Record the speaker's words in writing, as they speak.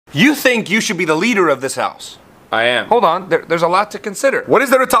You think you should be the leader of this house? I am. Hold on, there's a lot to consider. What is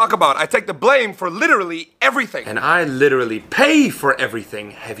there to talk about? I take the blame for literally everything. And I literally pay for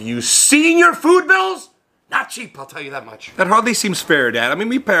everything. Have you seen your food bills? Not cheap, I'll tell you that much. That hardly seems fair, Dad. I mean,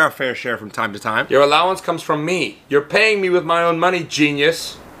 we pay our fair share from time to time. Your allowance comes from me. You're paying me with my own money,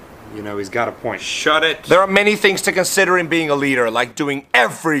 genius. You know, he's got a point. Shut it. There are many things to consider in being a leader, like doing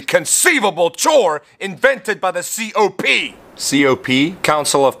every conceivable chore invented by the COP. COP?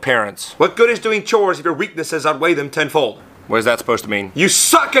 Council of Parents. What good is doing chores if your weaknesses outweigh them tenfold? What is that supposed to mean? You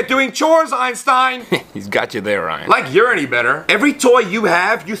suck at doing chores, Einstein! He's got you there, Ryan. Like you're any better. Every toy you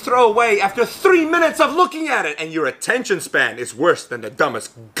have, you throw away after 3 minutes of looking at it, and your attention span is worse than the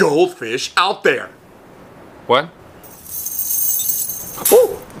dumbest goldfish out there. What?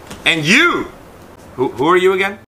 Ooh. And you! Who are you again?